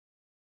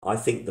 I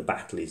think the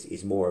battle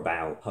is more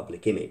about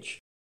public image.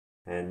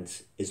 And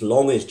as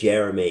long as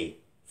Jeremy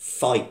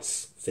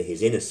fights for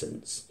his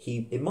innocence,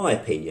 he, in my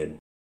opinion,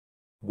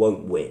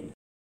 won't win.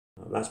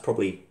 That's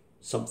probably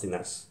something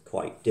that's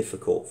quite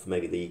difficult for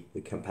maybe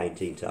the campaign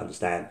team to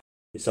understand.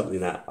 It's something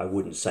that I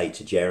wouldn't say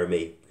to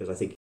Jeremy, because I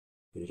think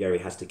Jeremy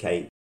has to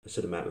gain a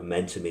certain amount of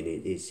momentum in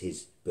it, is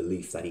his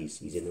belief that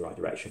he's in the right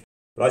direction.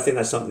 But I think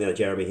that's something that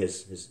Jeremy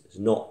has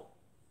not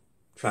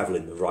travelled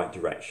in the right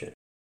direction.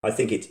 I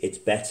think it's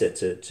better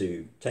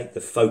to take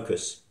the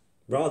focus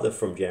rather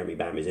from Jeremy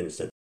Bamber's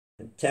innocent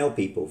and tell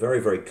people very,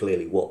 very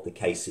clearly what the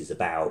case is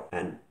about,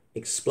 and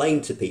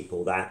explain to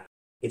people that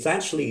it's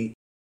actually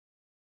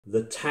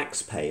the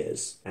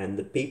taxpayers and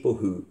the people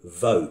who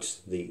vote,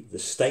 the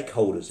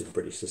stakeholders in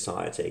British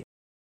society,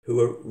 who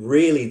are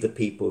really the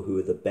people who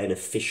are the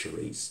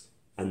beneficiaries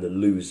and the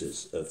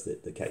losers of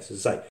the case.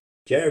 As I say,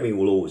 Jeremy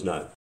will always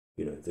know,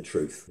 the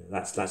truth.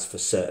 That's for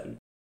certain.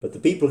 But the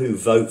people who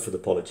vote for the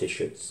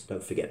politicians,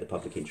 don't forget the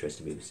public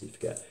interest immunity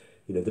certificate,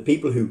 the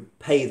people who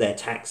pay their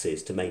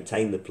taxes to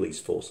maintain the police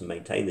force and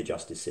maintain the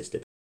justice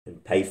system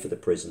and pay for the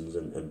prisons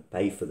and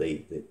pay for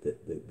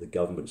the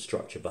government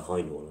structure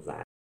behind all of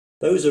that,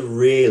 those are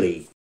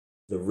really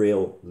the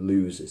real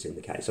losers in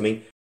the case. I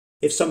mean,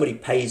 if somebody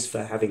pays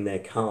for having their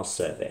car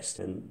serviced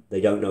and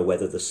they don't know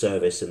whether the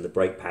service and the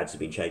brake pads have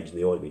been changed and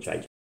the oil has been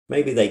changed,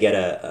 maybe they get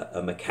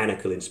a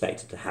mechanical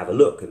inspector to have a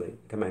look, and they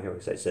come back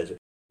and says,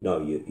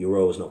 no, your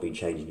oil's not been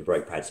changed and your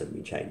brake pads haven't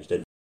been changed,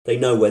 and they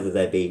know whether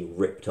they're being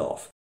ripped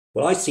off.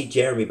 Well, I see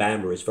Jeremy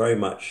Bamber as very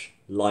much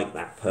like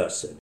that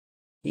person.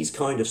 He's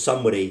kind of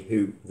somebody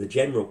who the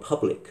general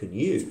public can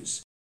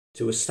use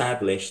to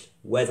establish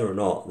whether or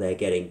not they're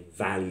getting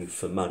value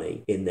for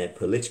money in their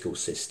political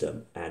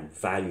system and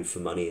value for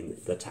money in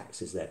the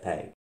taxes they're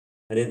paying.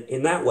 And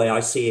in that way,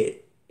 I see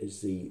it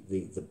as the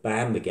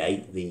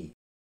Bambergate, the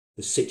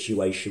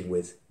situation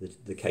with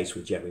the case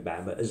with Jeremy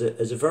Bamber as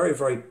a very,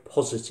 very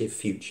positive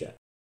future.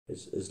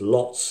 There's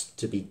lots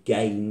to be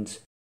gained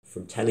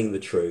from telling the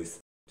truth,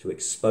 to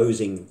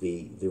exposing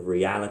the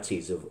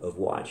realities of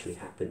what actually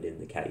happened in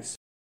the case.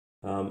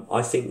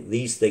 I think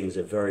these things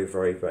are very,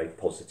 very, very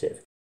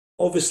positive.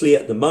 Obviously,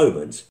 at the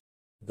moment,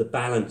 the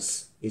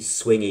balance is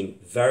swinging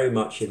very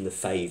much in the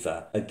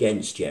favour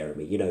against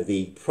Jeremy. You know,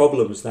 the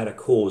problems that are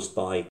caused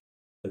by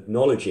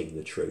acknowledging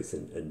the truth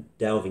and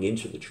delving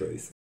into the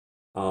truth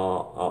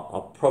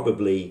are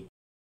probably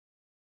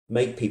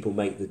make people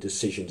make the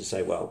decision to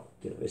say, well,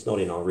 you know, it's not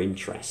in our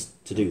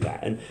interest to do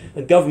that.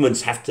 And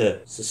governments have to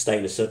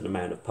sustain a certain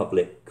amount of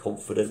public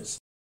confidence.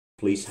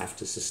 Police have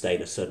to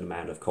sustain a certain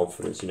amount of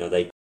confidence. You know,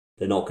 they're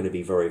not going to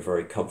be very,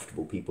 very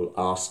comfortable people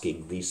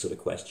asking these sort of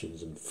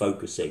questions and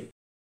focusing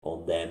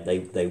on them.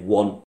 They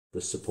want the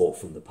support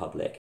from the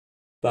public.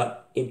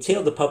 But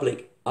until the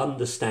public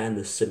understand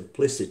the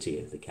simplicity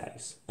of the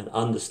case and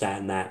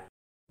understand that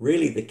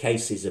really the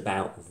case is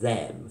about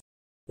them,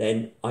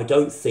 then I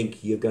don't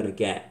think you're going to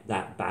get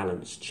that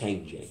balance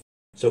changing.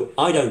 So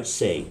I don't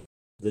see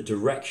the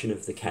direction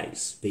of the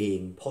case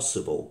being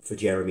possible for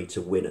Jeremy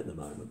to win at the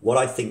moment. What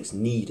I think's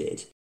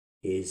needed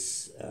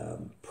is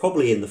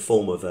probably in the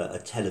form of a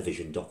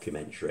television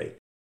documentary,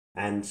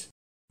 and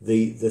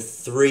the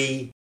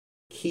three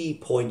key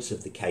points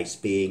of the case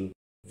being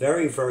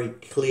very, very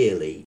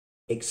clearly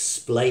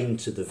explained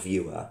to the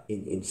viewer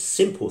in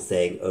simple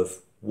thing of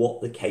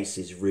what the case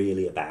is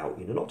really about.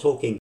 You know, not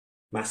talking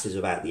masses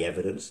about the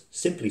evidence,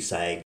 simply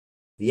saying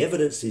the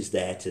evidence is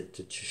there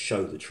to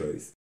show the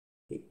truth.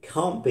 It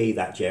can't be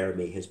that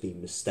Jeremy has been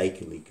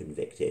mistakenly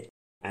convicted,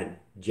 and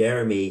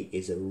Jeremy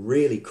is a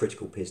really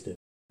critical prisoner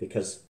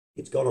because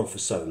it's gone on for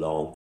so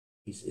long.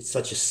 It's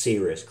such a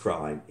serious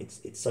crime.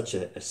 It's such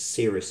a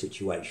serious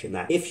situation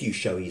that if you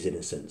show his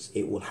innocence,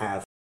 it will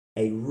have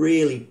a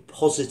really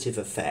positive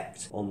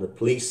effect on the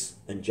police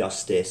and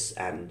justice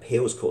and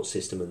appeals court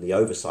system and the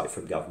oversight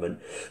from government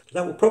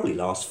that will probably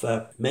last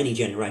for many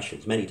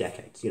generations, many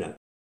decades. You know,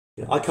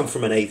 I come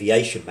from an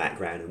aviation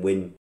background, and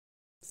when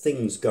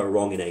things go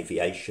wrong in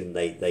aviation,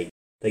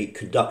 they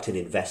conduct an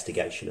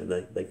investigation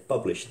and they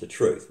publish the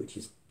truth, which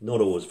is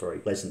not always very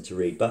pleasant to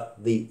read.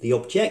 But the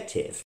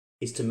objective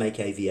is to make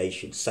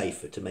aviation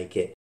safer, to make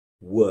it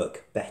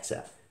work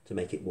better, to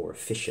make it more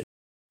efficient.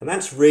 And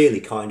that's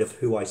really kind of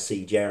who I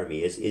see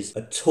Jeremy is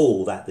a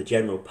tool that the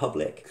general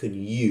public can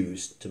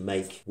use to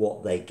make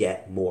what they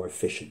get more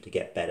efficient, to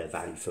get better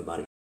value for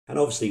money. And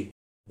obviously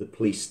the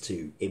police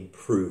to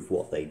improve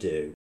what they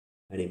do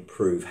and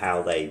improve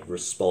how they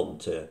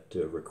respond to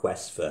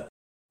requests for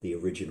the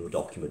original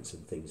documents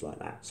and things like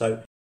that.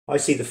 So I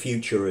see the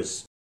future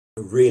as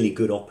a really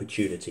good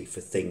opportunity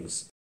for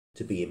things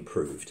to be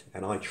improved.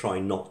 And I try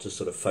not to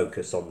sort of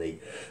focus on the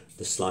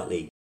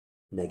slightly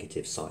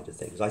negative side of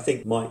things. I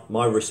think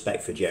my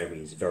respect for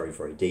Jeremy is very,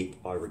 very deep.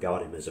 I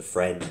regard him as a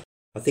friend.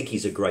 I think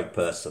he's a great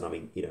person. I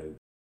mean, you know,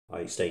 I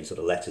exchange sort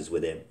of letters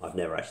with him. I've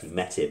never actually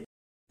met him.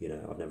 You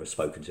know, I've never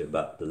spoken to him,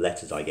 but the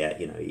letters I get,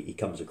 you know, he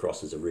comes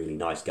across as a really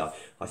nice guy.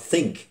 I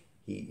think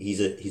he's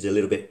a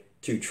little bit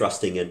too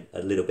trusting and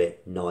a little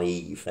bit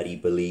naive, that he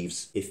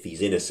believes if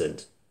he's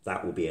innocent,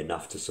 that will be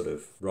enough to sort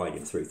of ride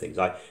him through things.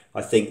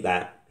 I think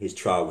that his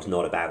trial was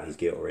not about his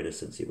guilt or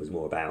innocence. It was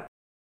more about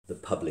the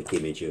public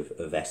image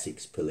of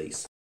Essex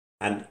police.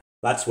 And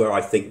that's where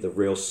I think the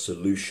real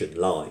solution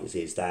lies,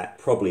 is that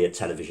probably a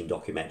television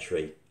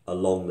documentary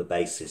along the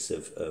basis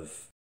of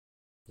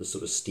the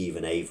sort of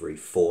Stephen Avery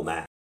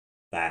format,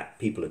 that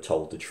people are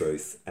told the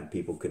truth and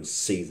people can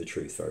see the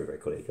truth very, very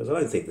clearly. Because I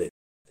don't think that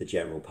the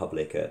general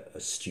public are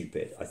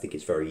stupid. I think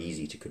it's very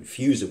easy to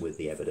confuse them with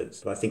the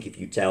evidence. But I think if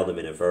you tell them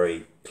in a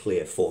very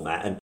clear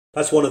format, and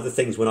that's one of the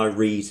things when I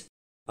read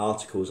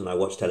articles and I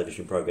watch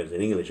television programs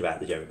in English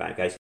about the Jeremy Bamber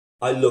case,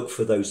 I look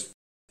for those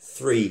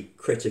three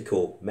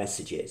critical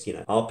messages. You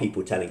know, are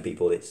people telling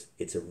people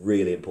it's a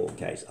really important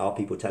case? Are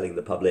people telling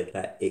the public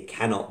that it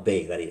cannot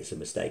be that it's a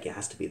mistake? It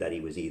has to be that he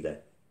was either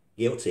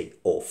guilty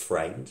or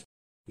framed,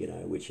 you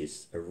know, which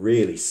is a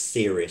really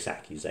serious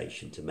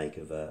accusation to make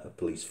of a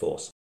police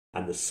force,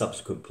 and the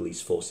subsequent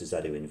police forces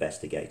that have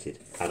investigated,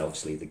 and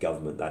obviously the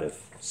government that have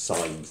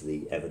signed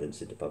the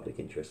evidence into public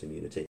interest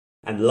immunity.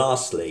 And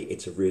lastly,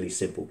 it's a really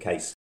simple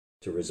case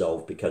to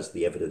resolve because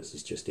the evidence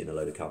is just in a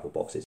load of cardboard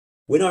boxes.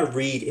 When I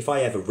read, if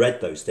I ever read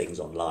those things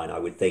online, I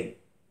would think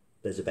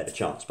there's a better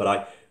chance.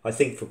 But I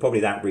think for probably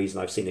that reason,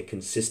 I've seen a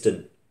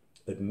consistent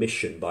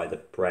admission by the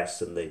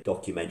press and the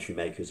documentary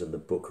makers and the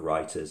book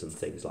writers and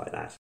things like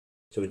that.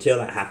 So until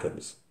that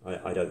happens,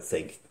 I don't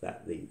think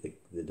that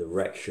the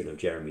direction of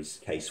Jeremy's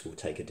case will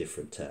take a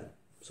different turn.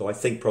 So I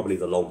think probably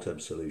the long-term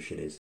solution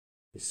is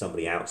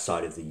somebody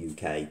outside of the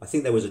UK. I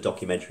think there was a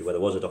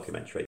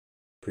documentary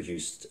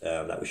produced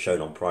that was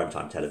shown on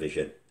primetime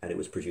television, and it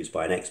was produced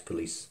by an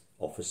ex-police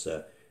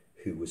officer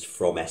who was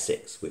from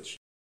Essex, which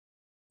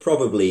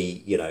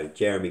probably,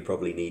 Jeremy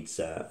probably needs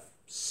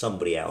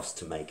somebody else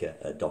to make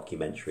a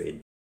documentary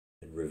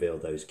and reveal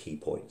those key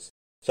points.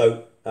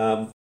 So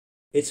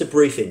it's a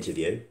brief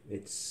interview.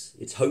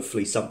 It's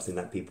hopefully something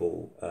that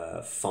people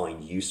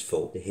find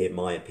useful to hear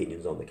my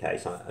opinions on the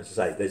case. As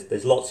I say,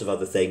 there's lots of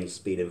other things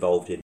being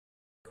involved in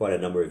quite a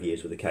number of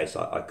years with the case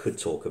I could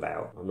talk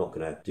about. I'm not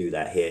going to do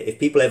that here. If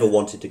people ever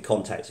wanted to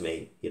contact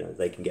me,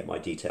 they can get my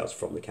details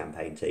from the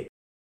campaign team.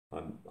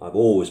 I've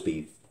always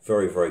been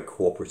very, very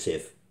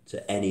cooperative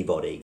to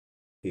anybody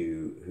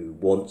who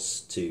wants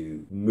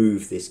to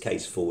move this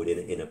case forward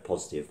in a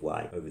positive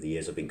way. Over the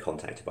years, I've been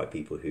contacted by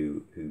people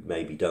who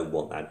maybe don't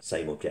want that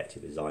same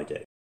objective as I do.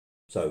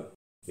 So,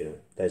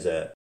 there's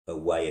a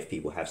way if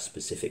people have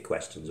specific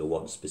questions or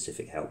want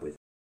specific help with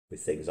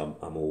things, I'm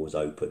always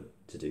open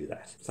to do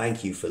that.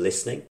 Thank you for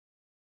listening.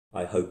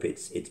 I hope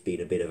it's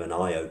been a bit of an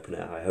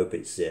eye-opener. I hope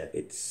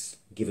it's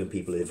given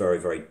people a very,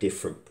 very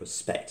different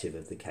perspective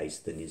of the case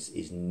than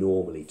is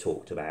normally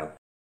talked about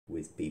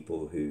with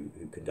people who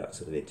conduct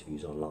sort of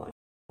interviews online.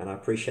 And I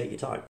appreciate your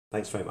time.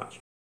 Thanks very much.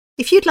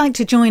 If you'd like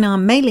to join our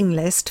mailing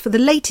list for the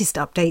latest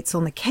updates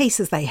on the case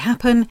as they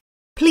happen,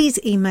 please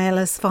email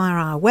us via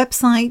our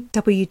website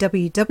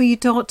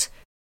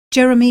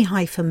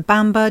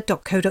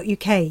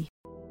www.jeremy-bamber.co.uk.